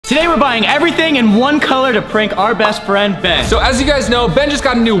Today we're buying everything in one color to prank our best friend, Ben. So as you guys know, Ben just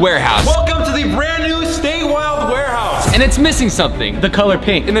got a new warehouse. Welcome to the brand new Stay Wild warehouse. And it's missing something. The color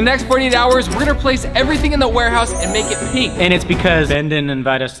pink. In the next 48 hours, we're gonna replace everything in the warehouse and make it pink. And it's because Ben didn't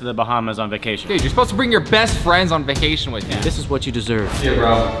invite us to the Bahamas on vacation. Dude, you're supposed to bring your best friends on vacation with you. This is what you deserve. Yeah,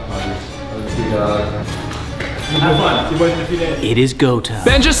 bro. Have fun. See you boys in a few days. It is go time.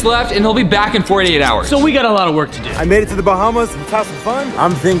 Ben just left and he'll be back in 48 hours. So we got a lot of work to do. I made it to the Bahamas. Let's have some fun.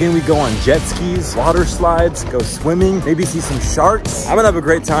 I'm thinking we go on jet skis, water slides, go swimming, maybe see some sharks. I'm gonna have a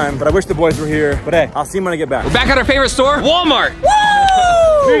great time, but I wish the boys were here. But hey, I'll see them when I get back. We're back at our favorite store, Walmart.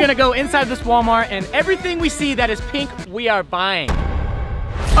 Woo! We're gonna go inside this Walmart and everything we see that is pink, we are buying. All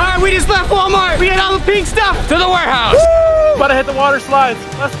right, we just left Walmart. We got all the pink stuff. To the warehouse. Woo! About to hit the water slides.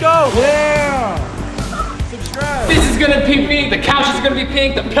 Let's go. Yeah. Subscribe. This is gonna be pink, the couch is gonna be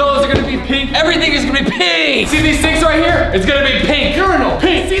pink, the pillows are gonna be pink, everything is gonna be pink. See these things right here? It's gonna be pink. Urinal,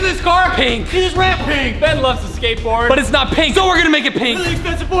 pink. See this car? Pink. See this ramp? Pink. Ben loves to skateboard, but it's not pink, so we're gonna make it pink. Really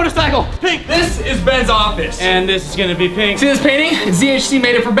expensive motorcycle. Pink. This is Ben's office. And this is gonna be pink. See this painting? ZHC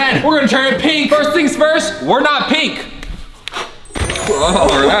made it for Ben. We're gonna turn it pink. First things first, we're not pink. All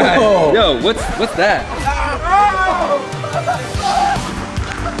right. Yo, what's that?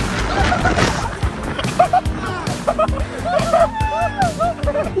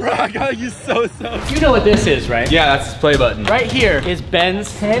 Bro, I got you so. You know what this is, right? Yeah, that's his play button. Right here is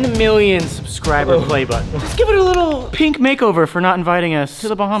Ben's 10 million subscriber play button. Just give it a little pink makeover for not inviting us to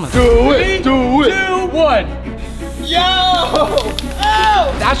the Bahamas. Do it, do it. 2, 1. Yo!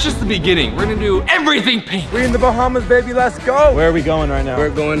 Oh! That's just the beginning. We're gonna do everything pink. We're in the Bahamas, baby. Let's go. Where are we going right now? We're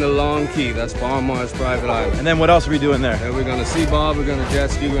going to Long Key. That's Bahamas private island. And then what else are we doing there? And we're gonna sea bob, we're gonna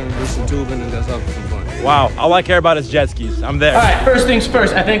jet ski, we're gonna do some tubing, and that's up for some fun. Wow, all I care about is jet skis. I'm there. All right, first things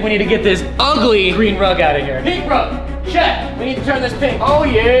first. I think we need to get this ugly green rug out of here. Pink rug. Check. We need to turn this pink. Oh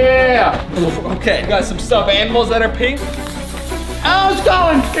yeah. Okay, got some stuffed animals that are pink. Oh, it's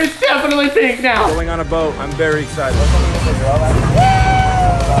going. It's definitely pink now. Going on a boat. I'm very excited.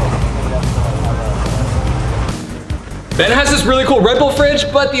 Ben has this really cool Red Bull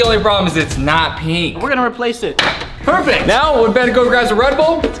fridge, but the only problem is it's not pink. We're gonna replace it. Perfect. Now, when Ben grabs a Red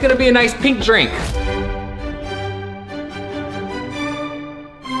Bull, it's gonna be a nice pink drink.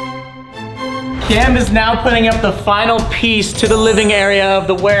 Cam is now putting up the final piece to the living area of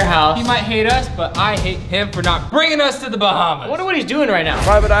the warehouse. He might hate us, but I hate him for not bringing us to the Bahamas. I wonder what he's doing right now.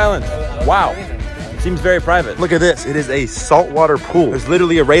 Private island. Wow. Seems very private. Look at this. It is a saltwater pool. There's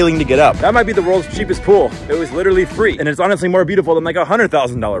literally a railing to get up. That might be the world's cheapest pool. It was literally free. And it's honestly more beautiful than like a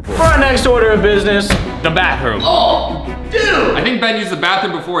 $100,000 pool. For our next order of business, the bathroom. Oh, dude! I think Ben used the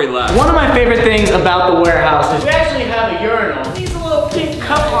bathroom before he left. One of my favorite things about the warehouse is we actually have a urinal. It needs a little pink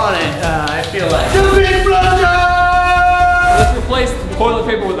cup on it, I feel like. The big flutter! Let's replace the toilet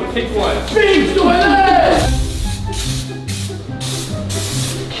paper with a pink one. Pink toilet!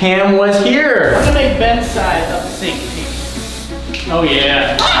 Cam was here. We're gonna make Ben's side of the sink pink. Oh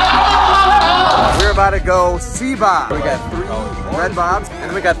yeah. We're about to go sea bob. We got 3 red bobs, and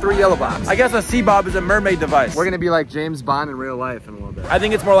then we got 3 yellow bobs. I guess a sea bob is a mermaid device. We're gonna be like James Bond in real life in a little bit. I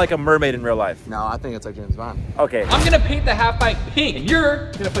think it's more like a mermaid in real life. No, I think it's like James Bond. Okay. I'm gonna paint the half pipe pink, and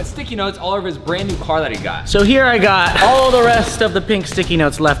you're gonna put sticky notes all over his brand new car that he got. So here I got all the rest of the pink sticky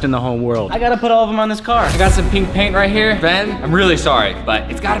notes left in the whole world. I gotta put all of them on this car. I got some pink paint right here. Ben, I'm really sorry, but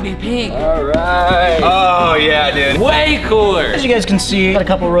it's gotta be pink. All right. Oh yeah, dude. Way cooler. As you guys can see, got a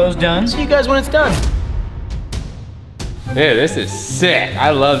couple rows done. See you guys when it's done. Dude, this is sick.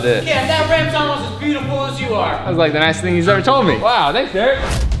 I love this. Yeah, that ramp's almost as beautiful as you are. That was like the nicest thing he's ever told me. Wow, thanks, Derek.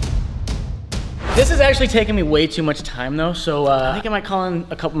 This is actually taking me way too much time though, so I think I might call in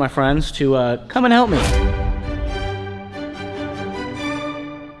a couple of my friends to come and help me.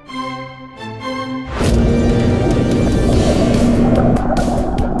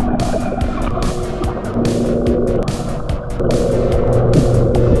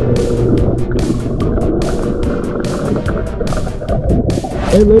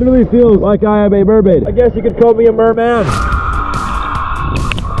 It literally feels like I am a mermaid. I guess you could call me a merman. All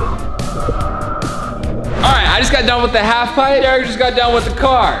right, I just got done with the half pipe. Derek just got done with the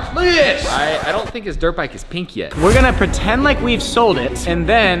car. Look at this. I don't think his dirt bike is pink yet. We're gonna pretend like we've sold it and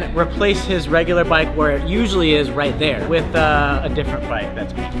then replace his regular bike where it usually is right there with a different bike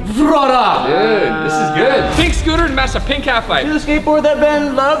that's pink. Brother! Dude, this is good. Pink scooter and match a pink half pipe. See the skateboard that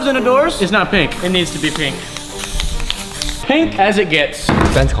Ben loves and adores? It's not pink. It needs to be pink. Pink as it gets.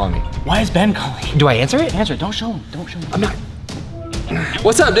 Ben's calling me. Why is Ben calling? Do I answer it? Answer it. Don't show him. Don't show him. I'm not.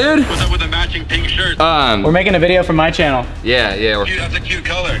 What's up, dude? What's up with the matching pink shirt? We're making a video for my channel. Yeah. Dude, that's a cute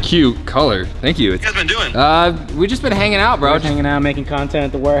color. Cute color. Thank you. What you guys been doing? We just been hanging out, bro. We're just hanging out, making content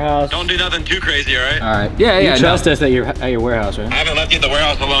at the warehouse. Don't do nothing too crazy, all right? All right. Yeah. You trust us at your warehouse, right? I haven't left you at the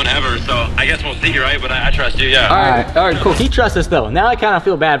warehouse alone ever, so I guess we'll see, right? But I trust you, yeah. All right, cool. He trusts us though. Now I kind of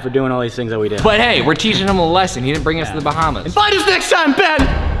feel bad for doing all these things that we did. But hey, we're teaching him a lesson. He didn't bring us to the Bahamas. Invite us next time, Ben!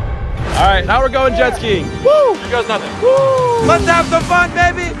 All right, now we're going jet skiing. Woo! Here goes nothing. Woo! Let's have some fun,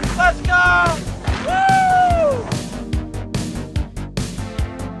 baby. Let's go! Woo!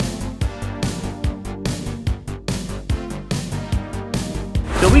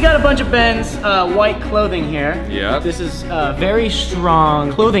 So we got a bunch of Ben's white clothing here. Yep. This is very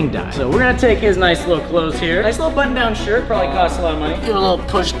strong clothing dye. So we're gonna take his nice little clothes here. Nice little button-down shirt, probably costs a lot of money. Give it a little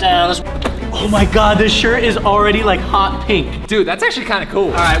push down. Oh my God, this shirt is already like hot pink. Dude, that's actually kind of cool.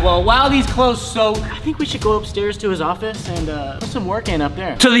 All right, well, while these clothes soak, I think we should go upstairs to his office and put some work in up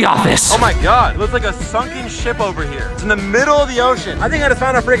there. To the office. Oh my God, it looks like a sunken ship over here. It's in the middle of the ocean. I think I just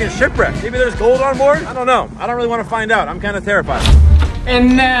found a freaking shipwreck. Maybe there's gold on board? I don't know. I don't really want to find out. I'm kind of terrified.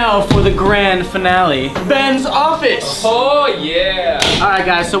 And now for the grand finale, Ben's office. Oh yeah. All right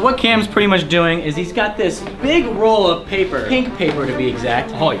guys, so what Cam's pretty much doing is he's got this big roll of paper, pink paper to be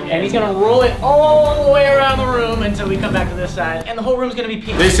exact. Oh yeah. And he's gonna roll it all the way around the room until we come back to this side, and the whole room's gonna be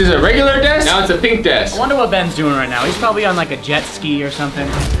pink. This is a regular desk, now it's a pink desk. I wonder what Ben's doing right now. He's probably on like a jet ski or something.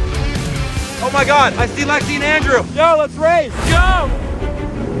 Oh my God, I see Lexi and Andrew. Yo, let's race. Go!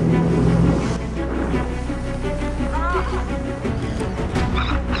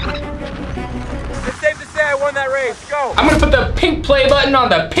 It's safe to say I won that race. Go. I'm gonna put the pink play button on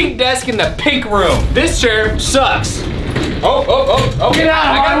the pink desk in the pink room. This chair sucks. Oh. Get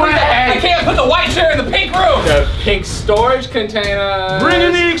out of my way. I can't put the white chair in the pink room. The pink storage container. Bring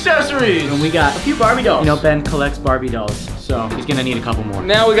in the accessories. And we got a few Barbie dolls. You know, Ben collects Barbie dolls, so he's gonna need a couple more.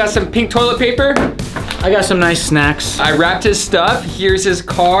 Now we got some pink toilet paper. I got some nice snacks. I wrapped his stuff. Here's his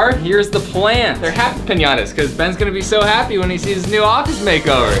car. Here's the plan. They're happy pinatas because Ben's gonna be so happy when he sees his new office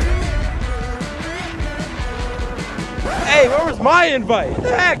makeover. Hey, where was my invite? What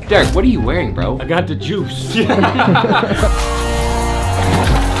the heck? Derek, what are you wearing, bro? I got the juice. I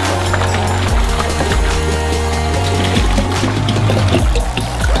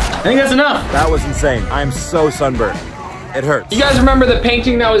think that's enough. That was insane. I am so sunburned. It hurts. You guys remember the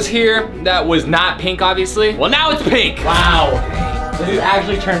painting that was here? That was not pink, obviously. Well, now it's pink. Wow. This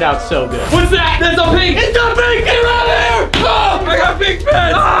actually turned out so good. What's that? That's not pink. It's not pink. Get out of here. Oh, I got pink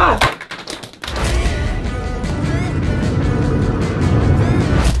pens. Ah.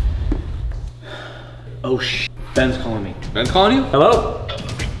 Oh sh! Ben's calling me. Ben's calling you? Hello?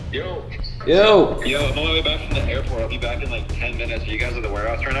 Yo, Yo. I'm on my way back from the airport. I'll be back in like 10 minutes. Are you guys at the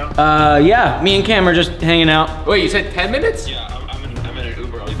warehouse right now? Yeah. Me and Cam are just hanging out. Wait, you said 10 minutes? Yeah, I'm in an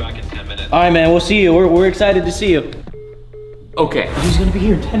Uber. I'll be back in 10 minutes. All right, man. We'll see you. We're excited to see you. Okay. He's gonna be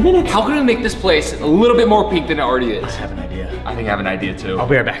here in 10 minutes. How can we make this place a little bit more pink than it already is? I have an idea. I think I have an idea too. I'll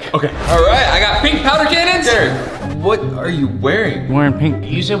be right back. Okay. All right, I got pink powder cannons. Derek, what are you wearing? Wearing pink.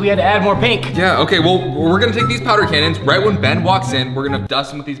 You said we had to add more pink. Yeah, okay, well, we're gonna take these powder cannons. Right when Ben walks in, we're gonna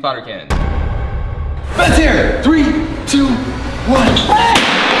dust him with these powder cannons. Ben's here. 3, 2, 1.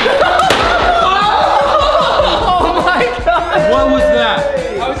 Oh my God. What was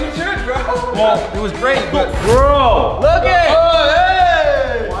that? How was your trip, bro? Well, it was great, but bro. Look it. Oh,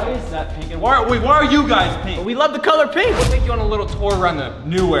 hey! Why is that pink? Why are you guys pink? We love the color pink. We'll take you on a little tour around the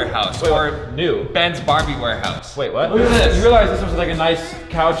new warehouse. Or New? Ben's Barbie warehouse. Wait, what? Look at this. You realize this was like a nice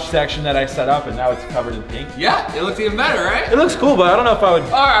couch section that I set up and now it's covered in pink? Yeah, it looks even better, right? It looks cool, but I don't know if I would.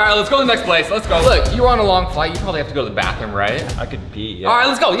 All right, let's go to the next place. Let's go. Look, you're on a long flight. You probably have to go to the bathroom, right? I could pee, yeah. All right,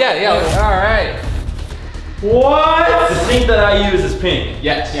 let's go. Yeah. All right. What? The sink that I use is pink.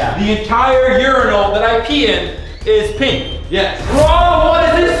 Yes. Yeah. The entire urinal that I pee in is pink. Yes. Bro,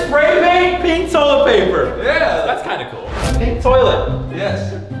 what is this? Spray paint? Pink toilet paper. Yeah, that's kind of cool. Pink toilet.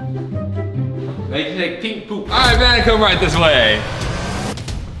 Yes. Now you can take pink poop. All right, man, come right this way.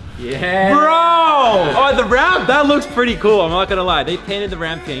 Yeah. Bro! Oh, the ramp, that looks pretty cool. I'm not gonna lie. They painted the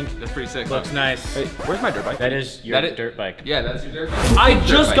ramp pink. That's pretty sick. Looks nice. Wait, where's my dirt bike? That is your That is- dirt bike. Yeah, that's your dirt bike. I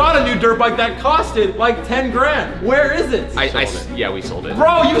just got a new dirt bike that costed like 10 grand. Where is it? Yeah, we sold it.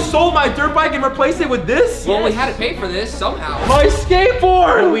 Bro, you sold my dirt bike and replaced it with this? Well, we had to pay for this somehow. My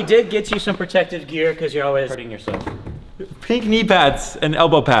skateboard! Well, we did get you some protective gear because you're always hurting yourself. Pink knee pads and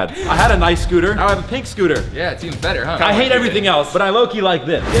elbow pads. I had a nice scooter. Now I have a pink scooter. Yeah, it's even better, huh? I hate everything else, but I low-key like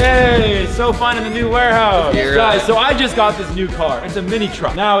this. Yay, it's so fun in the new warehouse. Guys, so I just got this new car. It's a mini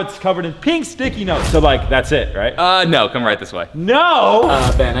truck. Now it's covered in pink sticky notes. So like, that's it, right? No, come right this way. No!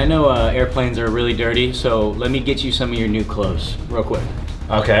 Ben, I know airplanes are really dirty, so let me get you some of your new clothes real quick.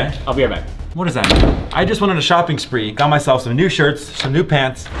 Okay. I'll be right back. What does that mean? I just went on a shopping spree, got myself some new shirts, some new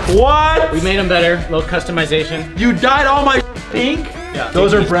pants. What? We made them better, a little customization. You dyed all my pink? Yeah.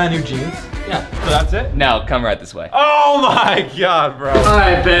 Those are brand new jeans. Yeah. So that's it? No, come right this way. Oh my God, bro. All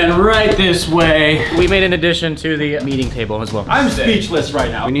right, Ben, right this way. We made an addition to the meeting table as well. I'm speechless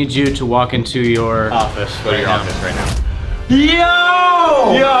right now. We need you to walk into your office. Go to your office right now.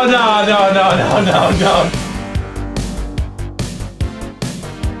 Yo! Yo, no.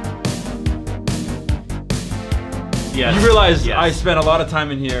 Yes. You realize Yes. I spent a lot of time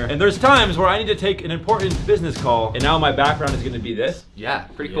in here, and there's times where I need to take an important business call, and now my background is gonna be this. Yeah,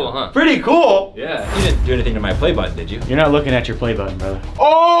 pretty cool, huh? Pretty cool. Yeah. You didn't do anything to my play button, did you? You're not looking at your play button, brother.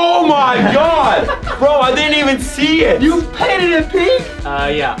 Oh my God! Bro, I didn't even see it. You painted it pink?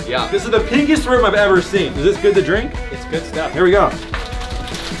 Yeah. Yeah. This is the pinkest room I've ever seen. Is this good to drink? It's good stuff. Here we go.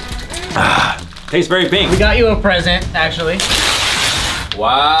 Tastes very pink. We got you a present, actually.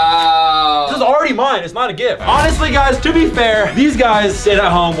 Wow. This is already mine, it's not a gift. Honestly, guys, to be fair, these guys stayed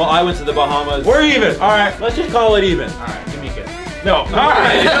at home while I went to the Bahamas. We're even. All right, let's just call it even. All right, give me a kiss. No. All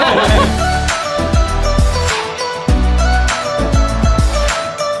right. No.